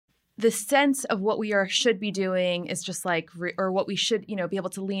the sense of what we should be doing is just like, or what we should, be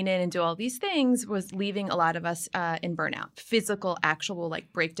able to lean in and do all these things was leaving a lot of us in burnout, physical, actual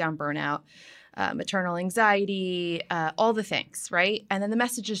like breakdown burnout, maternal anxiety, all the things, right? And then the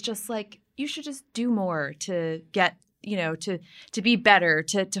message is just like, you should just do more to get, to be better,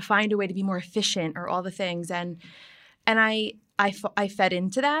 to find a way to be more efficient or all the things. And I fed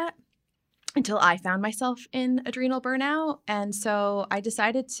into that until I found myself in adrenal burnout. And so I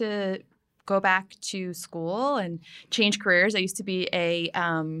decided to go back to school and change careers. I used to be a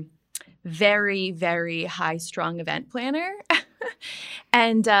very, very high-strung event planner.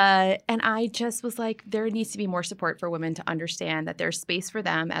 And I just was like, there needs to be more support for women to understand that there's space for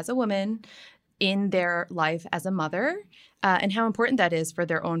them as a woman in their life as a mother, and how important that is for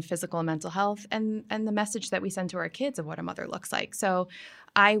their own physical and mental health, and the message that we send to our kids of what a mother looks like. So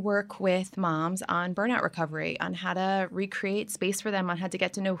I work with moms on burnout recovery, on how to recreate space for them, on how to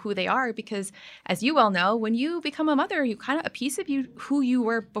get to know who they are, because as you well know, when you become a mother, you kind of, a piece of you, who you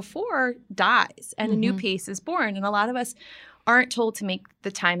were before, dies, and a new piece is born. And a lot of us aren't told to make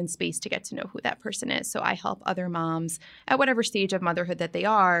the time and space to get to know who that person is. So I help other moms at whatever stage of motherhood that they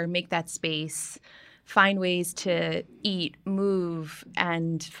are, make that space, find ways to eat, move,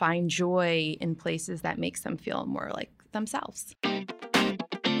 and find joy in places that makes them feel more like themselves.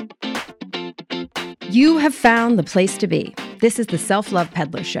 You have found the place to be. This is the Self-Love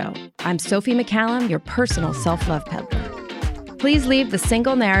Peddler Show. I'm Sophie McCallum, your personal self-love peddler. Please leave the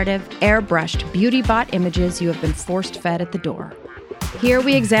single narrative, airbrushed, beauty bot images you have been force-fed at the door. Here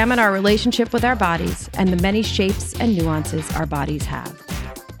we examine our relationship with our bodies and the many shapes and nuances our bodies have.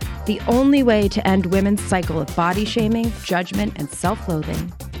 The only way to end women's cycle of body shaming, judgment, and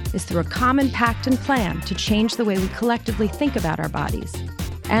self-loathing is through a common pact and plan to change the way we collectively think about our bodies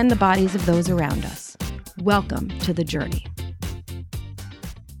and the bodies of those around us. Welcome to the journey.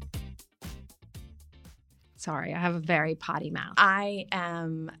 Sorry, I have a very potty mouth. I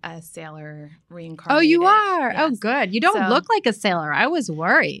am a sailor reincarnated. Oh, you are? Yes. Oh, good. You don't look like a sailor. I was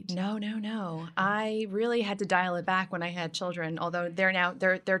worried. No. I really had to dial it back when I had children, although they're now,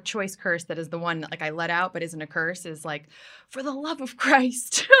 their choice curse that is the one like I let out but isn't a curse is like, for the love of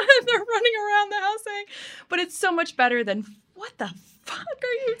Christ. They're running around the house saying, but it's so much better than, what the fuck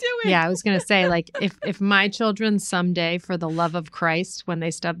are you doing? Yeah, I was going to say, like, if my children someday, for the love of Christ, when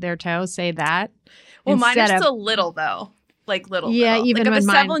they stub their toe, say that. Well, mine are still little, though. Like, little. Yeah, little. even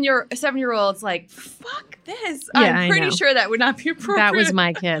like, when a 7-year-old's like, fuck this. Yeah, I'm pretty sure that would not be appropriate. That was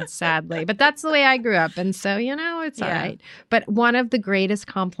my kids, sadly. But that's the way I grew up. And so, it's all right. But one of the greatest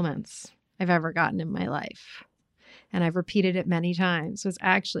compliments I've ever gotten in my life, and I've repeated it many times, was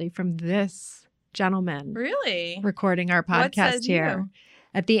actually from this gentleman. Really? Recording our What podcast says here. you?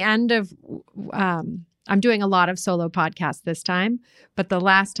 At the end of, I'm doing a lot of solo podcasts this time, but the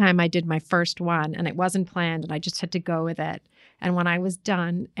last time I did my first one and it wasn't planned and I just had to go with it. And when I was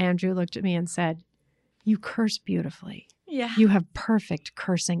done, Andrew looked at me and said, "You curse beautifully. Yeah. You have perfect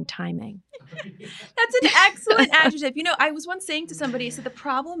cursing timing." That's an excellent adjective. I was once saying to somebody, I said, the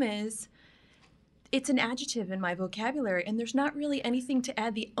problem is it's an adjective in my vocabulary and there's not really anything to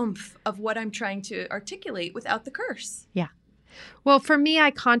add the oomph of what I'm trying to articulate without the curse. Yeah. Well, for me, I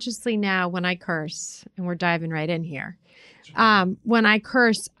consciously now, when I curse, and we're diving right in here, when I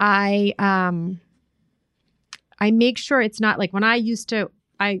curse, I make sure it's not like when I used to,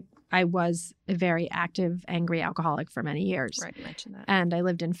 I was a very active, angry alcoholic for many years. Right, you mentioned that. And I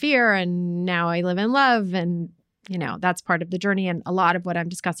lived in fear, and now I live in love, and, that's part of the journey and a lot of what I'm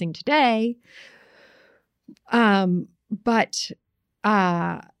discussing today. But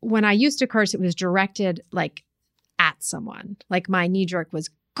when I used to curse, it was directed like at someone. Like my knee jerk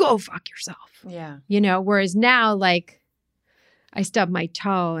was, go fuck yourself. Yeah. Whereas now, like, I stub my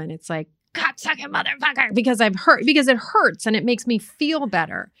toe and it's like, cocksucking motherfucker, because it hurts and it makes me feel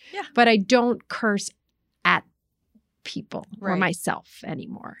better. Yeah. But I don't curse at people or Right. myself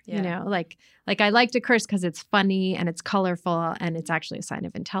anymore. Yeah. Like I like to curse because it's funny and it's colorful and it's actually a sign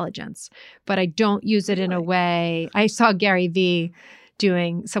of intelligence. But I don't use it in a way. I saw Gary Vee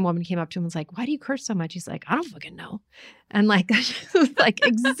some woman came up to him and was like, "Why do you curse so much?" He's like, "I don't fucking know." And like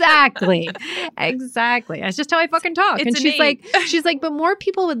exactly. That's just how I fucking talk. It's and innate. she's like, "But more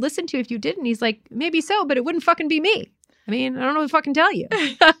people would listen to you if you didn't." He's like, "Maybe so, but it wouldn't fucking be me. I mean, I don't know what to fucking tell you."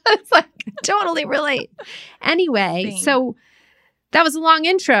 It's like, totally relate. Anyway, Same. So that was a long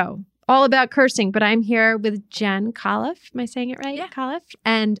intro, all about cursing, but I'm here with Jen Khalaf. Am I saying it right? Yeah. Khalaf.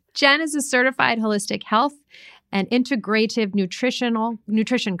 And Jen is a certified holistic health and integrative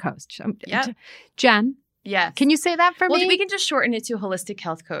nutrition coach. Yep. Jen, Yes. Can you say that for me? We can just shorten it to holistic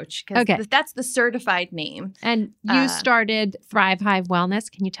health coach because that's the certified name. And you started Thrive Hive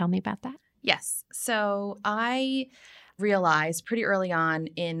Wellness. Can you tell me about that? Yes. So I realized pretty early on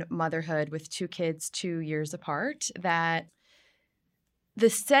in motherhood with 2 kids 2 years apart that the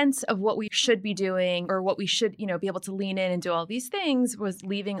sense of what we should be doing or what we should, be able to lean in and do all these things was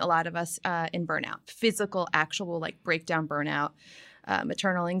leaving a lot of us in burnout, physical, actual like breakdown burnout,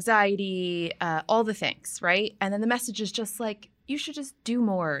 maternal anxiety, all the things, right? And then the message is just like, you should just do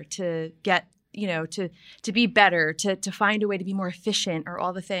more to get, to be better, to find a way to be more efficient or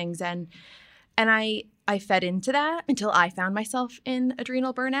all the things. And I fed into that until I found myself in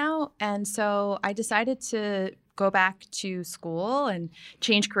adrenal burnout. And so I decided to go back to school and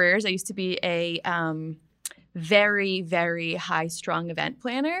change careers. I used to be a very, very high-strung event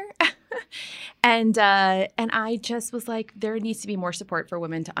planner. And I just was like, there needs to be more support for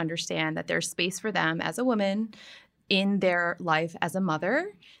women to understand that there's space for them as a woman in their life as a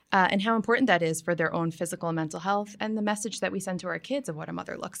mother, and how important that is for their own physical and mental health and the message that we send to our kids of what a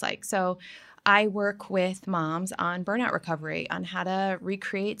mother looks like. So I work with moms on burnout recovery, on how to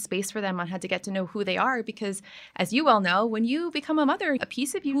recreate space for them, on how to get to know who they are. Because as you well know, when you become a mother, a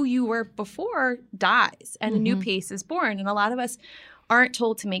piece of you who you were before dies and a new piece is born. And a lot of us aren't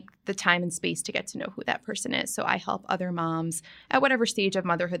told to make the time and space to get to know who that person is. So I help other moms at whatever stage of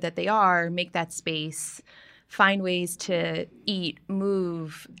motherhood that they are, make that space, find ways to eat,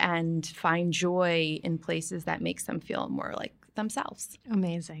 move, and find joy in places that makes them feel more like themselves.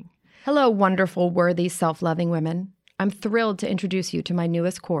 Amazing. Hello, wonderful, worthy, self-loving women. I'm thrilled to introduce you to my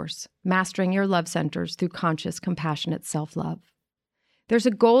newest course, Mastering Your Love Centers Through Conscious, Compassionate Self-Love. There's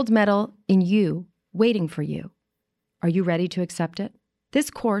a gold medal in you waiting for you. Are you ready to accept it?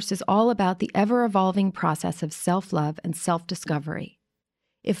 This course is all about the ever-evolving process of self-love and self-discovery.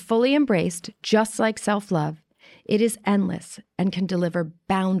 If fully embraced, just like self-love, it is endless and can deliver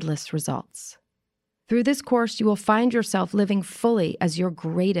boundless results. Through this course, you will find yourself living fully as your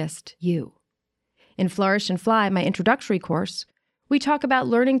greatest you. In Flourish and Fly, my introductory course, we talk about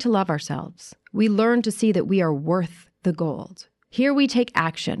learning to love ourselves. We learn to see that we are worth the gold. Here we take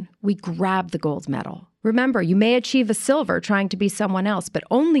action. We grab the gold medal. Remember, you may achieve a silver trying to be someone else, but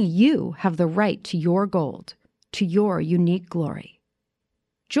only you have the right to your gold, to your unique glory.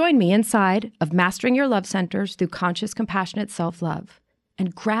 Join me inside of Mastering Your Love Centers Through Conscious, Compassionate Self-Love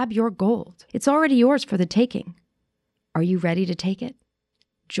and grab your gold. It's already yours for the taking. Are you ready to take it?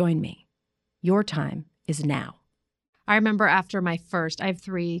 Join me. Your time is now. I remember after my first, I have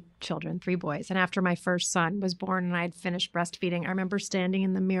 3 children, 3 boys, and after my first son was born and I had finished breastfeeding, I remember standing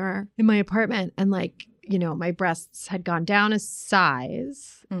in the mirror in my apartment and my breasts had gone down a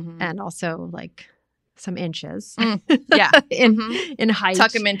size and also some inches. Yeah. in height.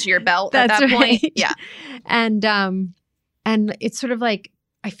 Tuck them into your belt That's at that right. point. Yeah. And it's sort of like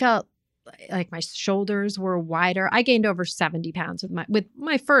I felt like my shoulders were wider. I gained over 70 pounds with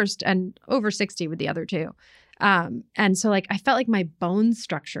my first and over 60 with the other 2. And so I felt like my bone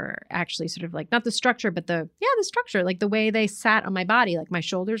structure actually sort of not the structure, but the structure, the way they sat on my body, my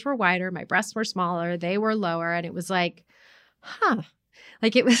shoulders were wider, my breasts were smaller, they were lower. And it was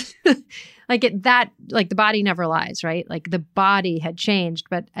it was the body never lies, right? The body had changed.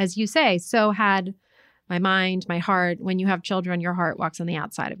 But as you say, so had my mind, my heart. When you have children, your heart walks on the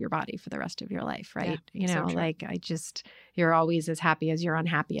outside of your body for the rest of your life, right? Yeah, so true. You're always as happy as your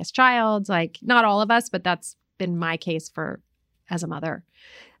unhappiest child. Not all of us, but that's been my case as a mother.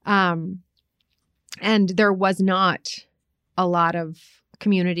 And there was not a lot of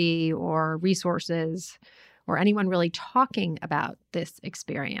community or resources or anyone really talking about this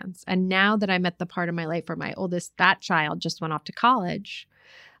experience. And now that I'm at the part of my life where my oldest, that child just went off to college,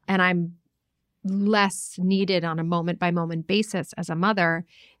 and I'm less needed on a moment-by-moment basis as a mother,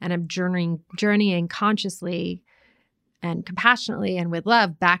 and I'm journeying consciously and compassionately and with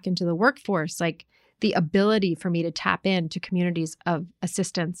love back into the workforce, the ability for me to tap into communities of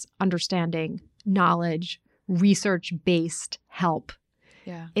assistance, understanding, knowledge, research-based help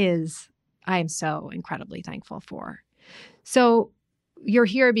I am so incredibly thankful for. So you're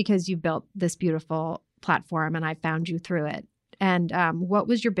here because you built this beautiful platform and I found you through it. And what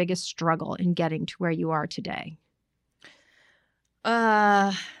was your biggest struggle in getting to where you are today?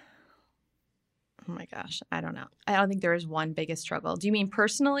 Oh my gosh, I don't know. I don't think there is one biggest struggle. Do you mean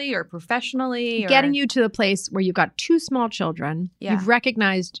personally or professionally? Getting you to the place where you've got 2 small children, you've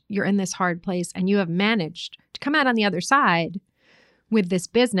recognized you're in this hard place, and you have managed to come out on the other side with this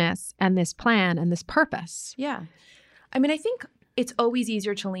business and this plan and this purpose. Yeah. I mean, I think it's always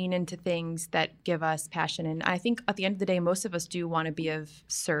easier to lean into things that give us passion. And I think at the end of the day, most of us do want to be of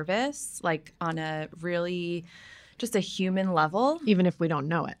service, like on a really just a human level. Even if we don't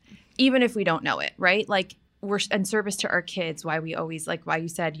know it. Even if we don't know it, right? Like we're in service to our kids. Why we always like why you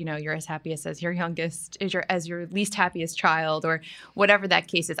said, you're as happiest as your youngest, as your least happiest child, or whatever that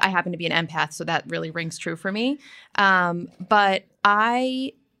case is. I happen to be an empath, so that really rings true for me. But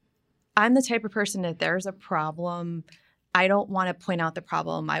I'm the type of person that there's a problem, I don't want to point out the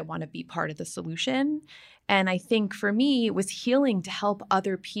problem. I want to be part of the solution. And I think for me, it was healing to help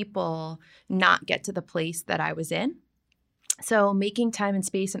other people not get to the place that I was in. So making time and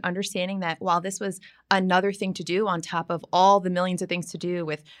space and understanding that while this was another thing to do on top of all the millions of things to do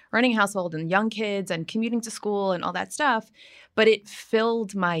with running a household and young kids and commuting to school and all that stuff, but it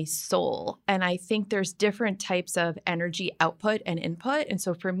filled my soul. And I think there's different types of energy output and input. And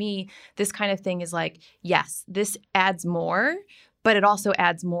so for me, this kind of thing is like, yes, this adds more, but it also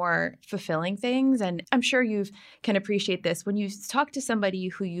adds more fulfilling things. And I'm sure you can appreciate this when you talk to somebody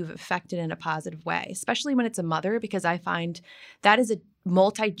who you've affected in a positive way, especially when it's a mother, because I find that is a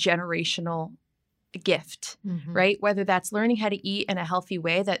multi-generational gift, right? Whether that's learning how to eat in a healthy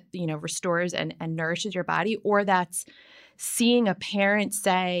way that, restores and nourishes your body, or that's seeing a parent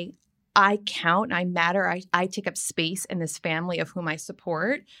say, I count, I matter, I take up space in this family of whom I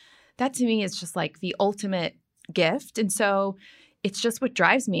support. That to me is just like the ultimate gift. And so it's just what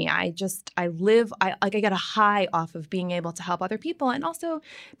drives me. I get a high off of being able to help other people, and also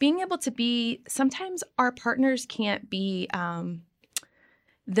being able to be, sometimes our partners can't be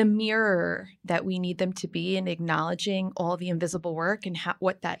the mirror that we need them to be, and acknowledging all the invisible work and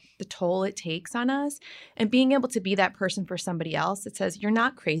the toll it takes on us, and being able to be that person for somebody else that says, you're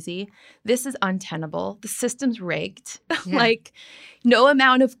not crazy. This is untenable. The system's rigged. Yeah. Like no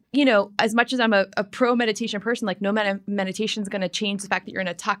amount of, as much as I'm a pro meditation person, like no amount of meditation is going to change the fact that you're in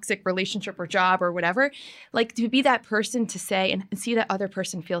a toxic relationship or job or whatever. Like to be that person to say and see that other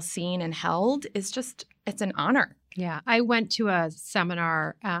person feel seen and held is just, it's an honor. Yeah. I went to a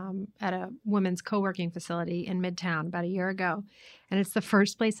seminar at a women's co-working facility in Midtown about a year ago, and it's the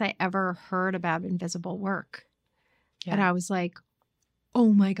first place I ever heard about invisible work. Yeah. And I was like,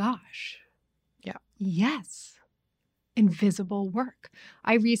 oh my gosh. Yeah. Yes. Invisible work.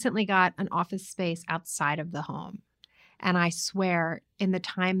 I recently got an office space outside of the home, and I swear in the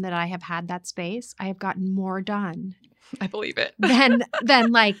time that I have had that space, I have gotten more done. I believe it. than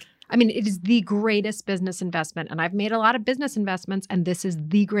it is the greatest business investment. And I've made a lot of business investments, and this is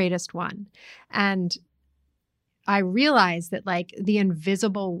the greatest one. And I realized that the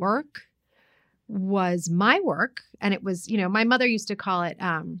invisible work was my work. And it was, my mother used to call it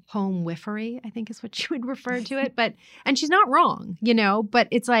home wifery, I think is what she would refer to it. And she's not wrong, but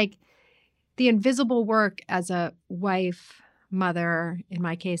it's like the invisible work as a wife, mother, in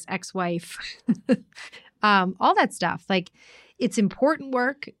my case, ex-wife, all that stuff. Like it's important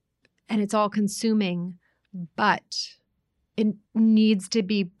work. And it's all consuming, but it needs to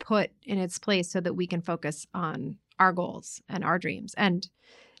be put in its place so that we can focus on our goals and our dreams. And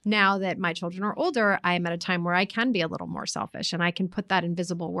now that my children are older, I am at a time where I can be a little more selfish, and I can put that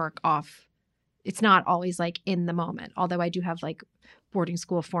invisible work off. It's not always in the moment, although I do have boarding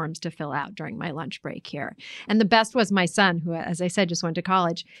school forms to fill out during my lunch break here. And the best was my son, who, as I said, just went to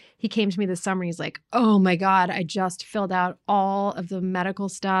college. He came to me this summer. He's like, oh my God, I just filled out all of the medical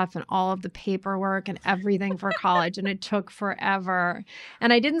stuff and all of the paperwork and everything for college. And it took forever.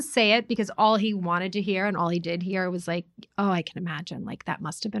 And I didn't say it because all he wanted to hear and all he did hear was oh, I can imagine. That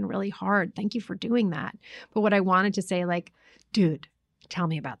must have been really hard. Thank you for doing that. But what I wanted to say, dude, tell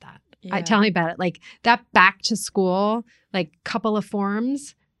me about that. Yeah. Tell me about it. That back to school, couple of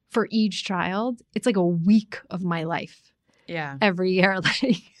forms for each child. It's a week of my life. Yeah. Every year.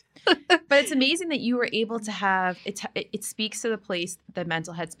 But it's amazing that you were able to have it. It speaks to the place, the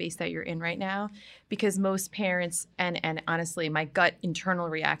mental headspace that you're in right now, because most parents, and honestly, my gut internal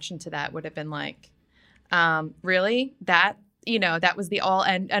reaction to that would have been really? That was the all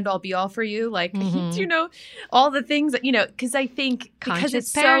end all be all for you. All the things that, because I think because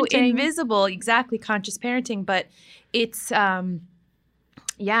it's so invisible, exactly, conscious parenting, but it's,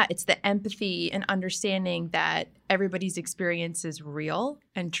 it's the empathy and understanding that everybody's experience is real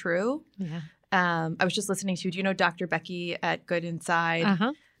and true. Yeah. I was just listening to, do you know Dr. Becky at Good Inside?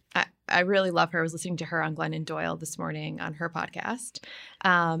 Uh-huh. I really love her. I was listening to her on Glennon Doyle this morning on her podcast.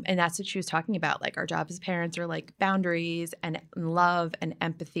 And that's what she was talking about. Our job as parents are boundaries and love and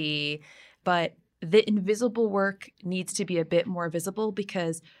empathy. But the invisible work needs to be a bit more visible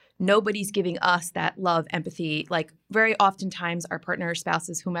because nobody's giving us that love, empathy. Very oftentimes our partners,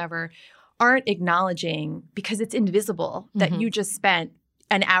 spouses, whomever aren't acknowledging, because it's invisible, that you just spent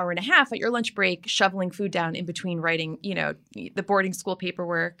an hour and a half at your lunch break shoveling food down in between writing, the boarding school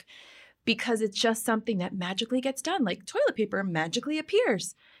paperwork, because it's just something that magically gets done. Like toilet paper magically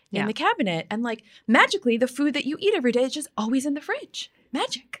appears in the cabinet, and like magically the food that you eat every day is just always in the fridge.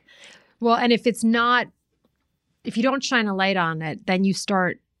 Magic. Well, and if you don't shine a light on it, then you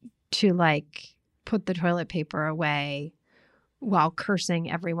start to like put the toilet paper away while cursing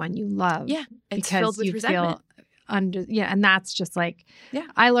everyone you love. Yeah, it's filled with resentment. And that's just like, yeah.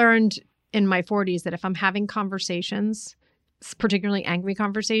 I learned in my 40s that if I'm having conversations, particularly angry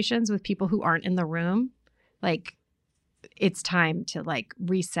conversations with people who aren't in the room, like it's time to like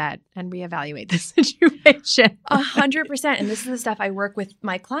reset and reevaluate the situation. 100%. And this is the stuff I work with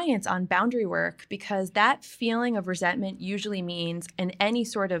my clients on, boundary work, because that feeling of resentment usually means in any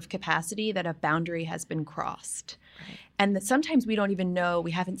sort of capacity that a boundary has been crossed. Right. And that sometimes we don't even know,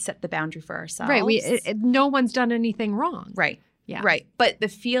 we haven't set the boundary for ourselves. Right. No one's done anything wrong. Right. Yeah. Right. But the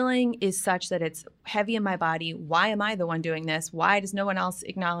feeling is such that it's heavy in my body. Why am I the one doing this? Why does no one else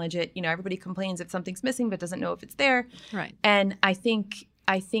acknowledge it? Everybody complains if something's missing but doesn't know if it's there. Right. And I think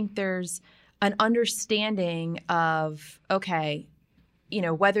there's an understanding of, okay,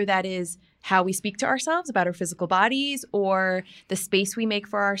 whether that is how we speak to ourselves about our physical bodies or the space we make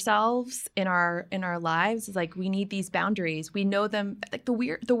for ourselves in our lives, is like we need these boundaries. We know them. Like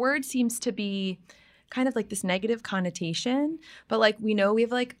the word seems to be kind of like this negative connotation, but like we know we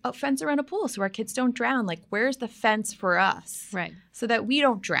have like a fence around a pool so our kids don't drown. Like where's the fence for us? Right. So that we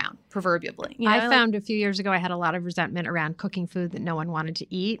don't drown, proverbially. I found a few years ago I had a lot of resentment around cooking food that no one wanted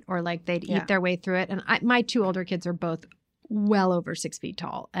to eat, or like they'd eat their way through it. And my two older kids are both well over 6 feet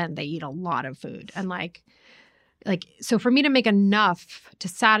tall and they eat a lot of food. And like, so for me to make enough to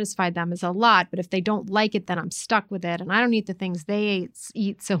satisfy them is a lot, but if they don't like it, then I'm stuck with it. And I don't eat the things they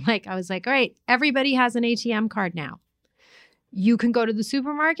eat. So like, I was like, all right, everybody has an ATM card now. You can go to the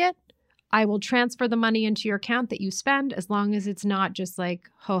supermarket. I will transfer the money into your account that you spend, as long as it's not just like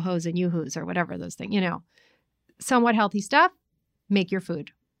ho-hos and yoo-hoos or whatever those things, somewhat healthy stuff. Make your food.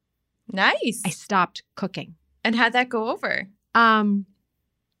 Nice. I stopped cooking. And how'd that go over?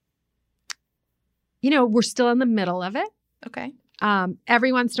 We're still in the middle of it. Okay.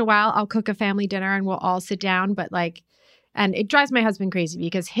 Every once in a while, I'll cook a family dinner and we'll all sit down. But and it drives my husband crazy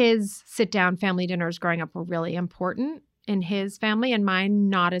because his sit-down family dinners growing up were really important in his family, and mine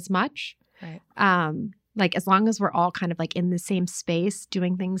not as much. Right. As long as we're all kind of like in the same space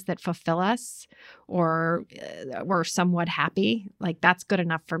doing things that fulfill us, or we're somewhat happy, like that's good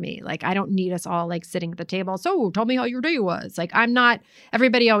enough for me. Like I don't need us all like sitting at the table. So tell me how your day was. Like I'm not,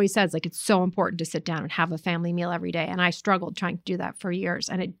 everybody always says like it's so important to sit down and have a family meal every day. And I struggled trying to do that for years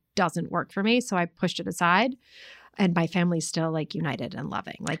and it doesn't work for me. So I pushed it aside. And my family's still like united and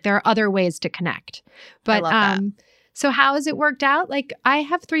loving. Like there are other ways to connect. But I love that. So how has it worked out? Like I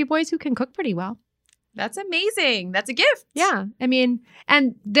have 3 boys who can cook pretty well. That's amazing. That's a gift. Yeah. I mean,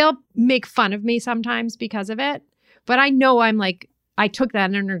 and they'll make fun of me sometimes because of it. But I know I'm like, I took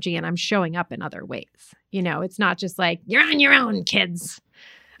that energy and I'm showing up in other ways. It's not just like, you're on your own, kids.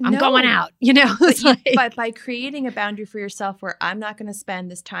 I'm going out, But by creating a boundary for yourself where I'm not going to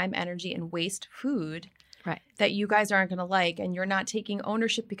spend this time, energy, and waste food that you guys aren't going to like, and you're not taking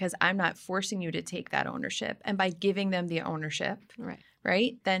ownership because I'm not forcing you to take that ownership. And by giving them the ownership,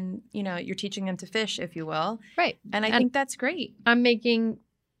 right, then, you're teaching them to fish, if you will. Right. And I think that's great. I'm making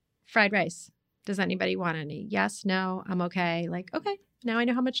fried rice. Does anybody want any? Yes, no, I'm okay. Like, okay, now I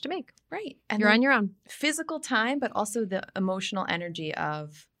know how much to make. Right. And you're on your own. Physical time, but also the emotional energy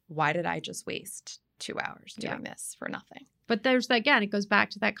of, why did I just waste 2 hours doing this for nothing? But again, it goes back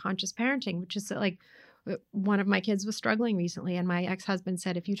to that conscious parenting, which is like, one of my kids was struggling recently, and my ex-husband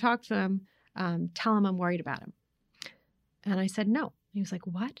said, if you talk to him, tell him I'm worried about him. And I said, no. He was like,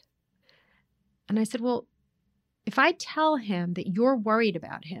 what? And I said, well, if I tell him that you're worried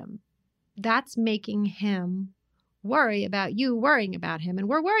about him, that's making him worry about you worrying about him, and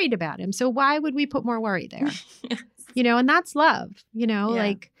we're worried about him. So why would we put more worry there? Yes. And that's love,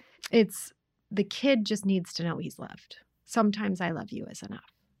 like it's the kid just needs to know he's loved. Sometimes I love you is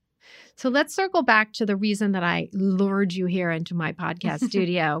enough. So let's circle back to the reason that I lured you here into my podcast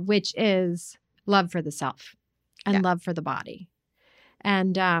studio, which is love for the self and love for the body.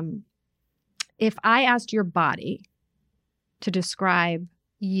 And if I asked your body to describe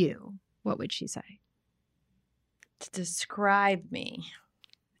you, what would she say? To describe me,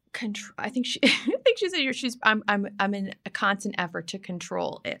 I think she said I'm in a constant effort to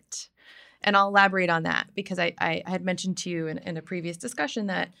control it. And I'll elaborate on that because I had mentioned to you in a previous discussion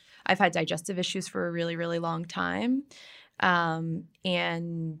that I've had digestive issues for a really, really long time.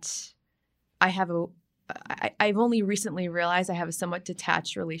 And I've only recently realized I have a somewhat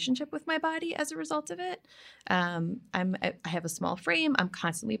detached relationship with my body as a result of it. I have a small frame. I'm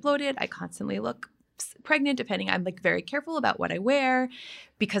constantly bloated. I constantly look pregnant, depending. I'm like very careful about what I wear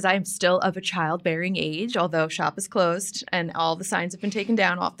because I'm still of a childbearing age, although shop is closed and all the signs have been taken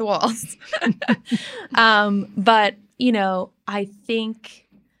down off the walls. But, I think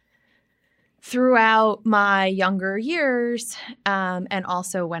throughout my younger years, and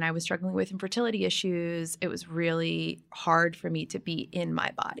also when I was struggling with infertility issues, it was really hard for me to be in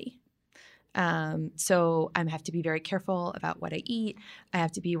my body. So I have to be very careful about what I eat. I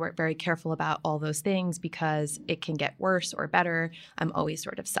have to be very careful about all those things because it can get worse or better. I'm always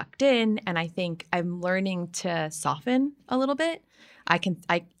sort of sucked in. And I think I'm learning to soften a little bit. I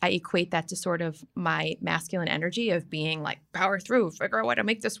equate that to sort of my masculine energy of being like, power through, figure out how to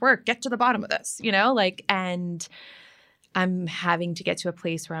make this work, get to the bottom of this, and I'm having to get to a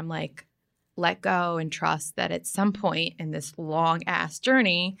place where I'm like, let go and trust that at some point in this long ass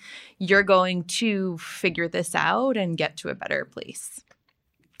journey, you're going to figure this out and get to a better place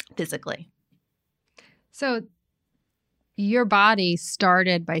physically. So your body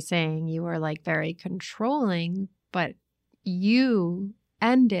started by saying you were like very controlling, but you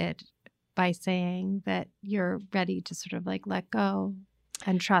ended by saying that you're ready to sort of like let go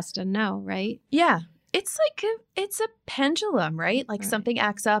and trust and know, right? Yeah. It's like it's a pendulum, right? Like something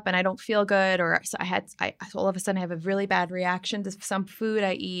acts up and I don't feel good, or so I all of a sudden I have a really bad reaction to some food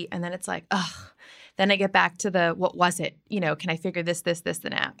I eat, and then it's like, ugh. Then I get back to what was it? Can I figure this,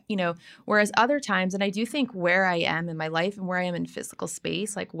 and that? Whereas other times, and I do think where I am in my life and where I am in physical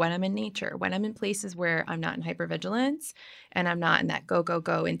space, like when I'm in nature, when I'm in places where I'm not in hypervigilance and I'm not in that go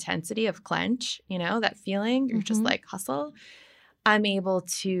intensity of clench, that feeling, you're just like hustle. I'm able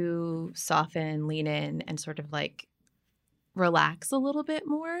to soften, lean in, and sort of like relax a little bit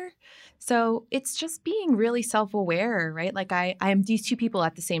more. So it's just being really self-aware, right? Like I am these two people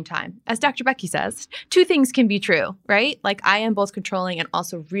at the same time. As Dr. Becky says, two things can be true, right? Like I am both controlling and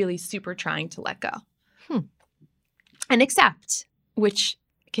also really super trying to let go and accept, which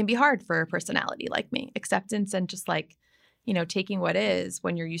can be hard for a personality like me. Acceptance and just like, taking what is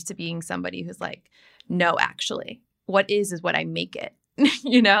when you're used to being somebody who's like, no, actually. What is what I make it,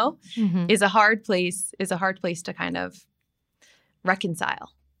 is a hard place to kind of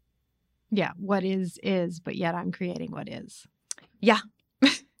reconcile. Yeah. What is, but yet I'm creating what is. Yeah.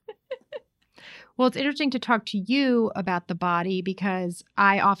 Well, it's interesting to talk to you about the body because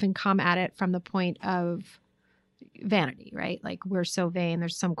I often come at it from the point of vanity, right? Like we're so vain.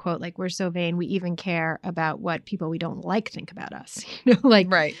 There's some quote like, we're so vain. We even care about what people we don't like think about us,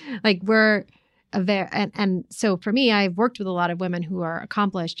 Right. Like we're and so for me, I've worked with a lot of women who are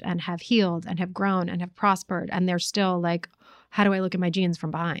accomplished and have healed and have grown and have prospered. And they're still like, how do I look at my jeans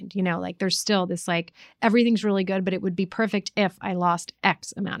from behind? Like there's still this like, everything's really good, but it would be perfect if I lost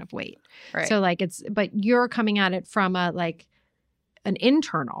X amount of weight. Right. So like but you're coming at it from an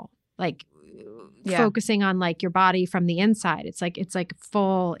internal, like focusing on like your body from the inside. It's like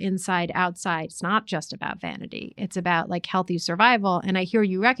full inside outside. It's not just about vanity. It's about like healthy survival. And I hear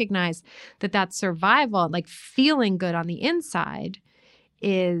you recognize that survival, like feeling good on the inside,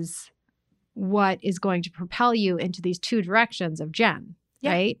 is what is going to propel you into these two directions of Jen,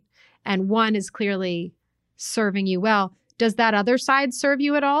 right? And one is clearly serving you well. Does that other side serve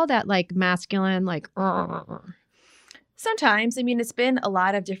you at all? That like masculine, like Sometimes. I mean, it's been a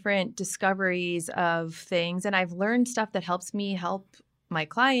lot of different discoveries of things, and I've learned stuff that helps me help my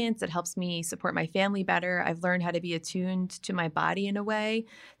clients, that helps me support my family better. I've learned how to be attuned to my body in a way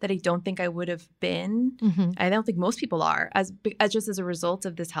that I don't think I would have been. I don't think most people are, as just as a result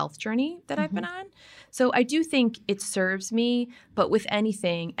of this health journey that I've been on. So I do think it serves me, but with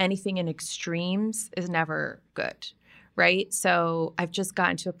anything in extremes is never good, right? So I've just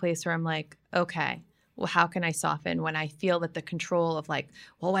gotten to a place where I'm like, okay, well, how can I soften when I feel that the control of like,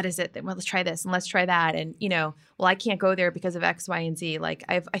 well, what is it? Well, let's try this and let's try that. And, well, I can't go there because of X, Y, and Z. Like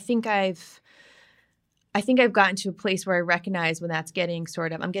I think I've gotten to a place where I recognize when that's getting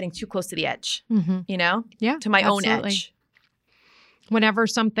I'm getting too close to the edge, Yeah, to my absolutely. own edge. Whenever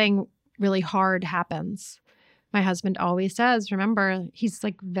something really hard happens, my husband always says, remember, he's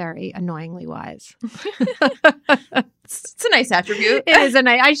like very annoyingly wise. It's a nice attribute. It is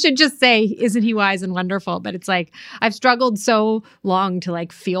I should just say, isn't he wise and wonderful? But it's like, I've struggled so long to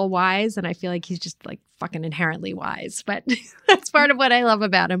like feel wise. And I feel like he's just like fucking inherently wise. But that's part of what I love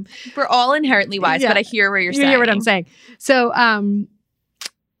about him. We're all inherently wise, but I hear where you're saying. You hear what I'm saying. So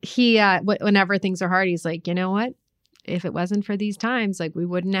he, whenever things are hard, he's like, you know what? If it wasn't for these times, like we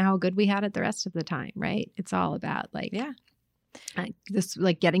wouldn't know how good we had it the rest of the time, right? It's all about like This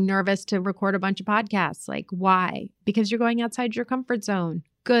like getting nervous to record a bunch of podcasts. Like, why? Because you're going outside your comfort zone.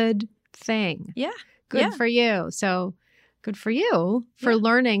 Good thing. Yeah. Good for you. So good for you for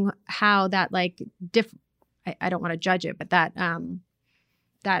learning how that like I don't want to judge it, but that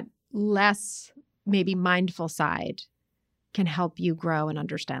less maybe mindful side can help you grow and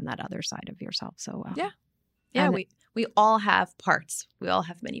understand that other side of yourself so well. Yeah. Yeah. And we all have parts. We all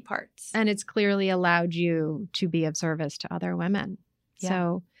have many parts. And it's clearly allowed you to be of service to other women. Yeah.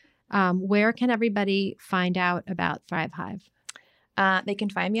 So where can everybody find out about Thrive Hive? They can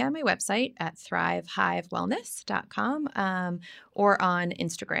find me on my website at thrivehivewellness.com or on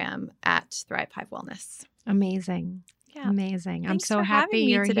Instagram at Thrive Hive Wellness. Amazing. Yeah. Amazing. Thanks I'm so for happy having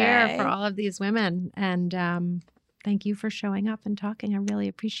me you're today. here for all of these women. And thank you for showing up and talking. I really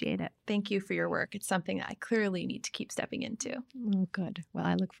appreciate it. Thank you for your work. It's something that I clearly need to keep stepping into. Oh, good. Well,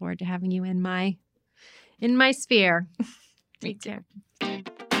 I look forward to having you in my sphere. Me too.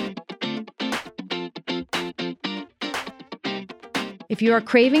 If you are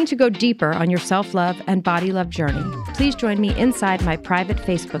craving to go deeper on your self-love and body love journey, please join me inside my private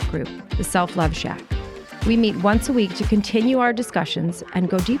Facebook group, The Self-Love Shack. We meet once a week to continue our discussions and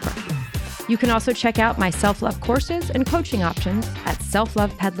go deeper. You can also check out my self-love courses and coaching options at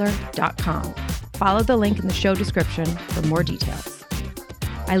selflovepeddler.com. Follow the link in the show description for more details.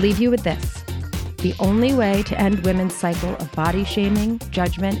 I leave you with this. The only way to end women's cycle of body shaming,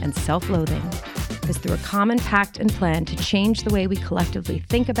 judgment, and self-loathing is through a common pact and plan to change the way we collectively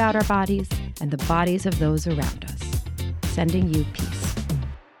think about our bodies and the bodies of those around us. Sending you peace.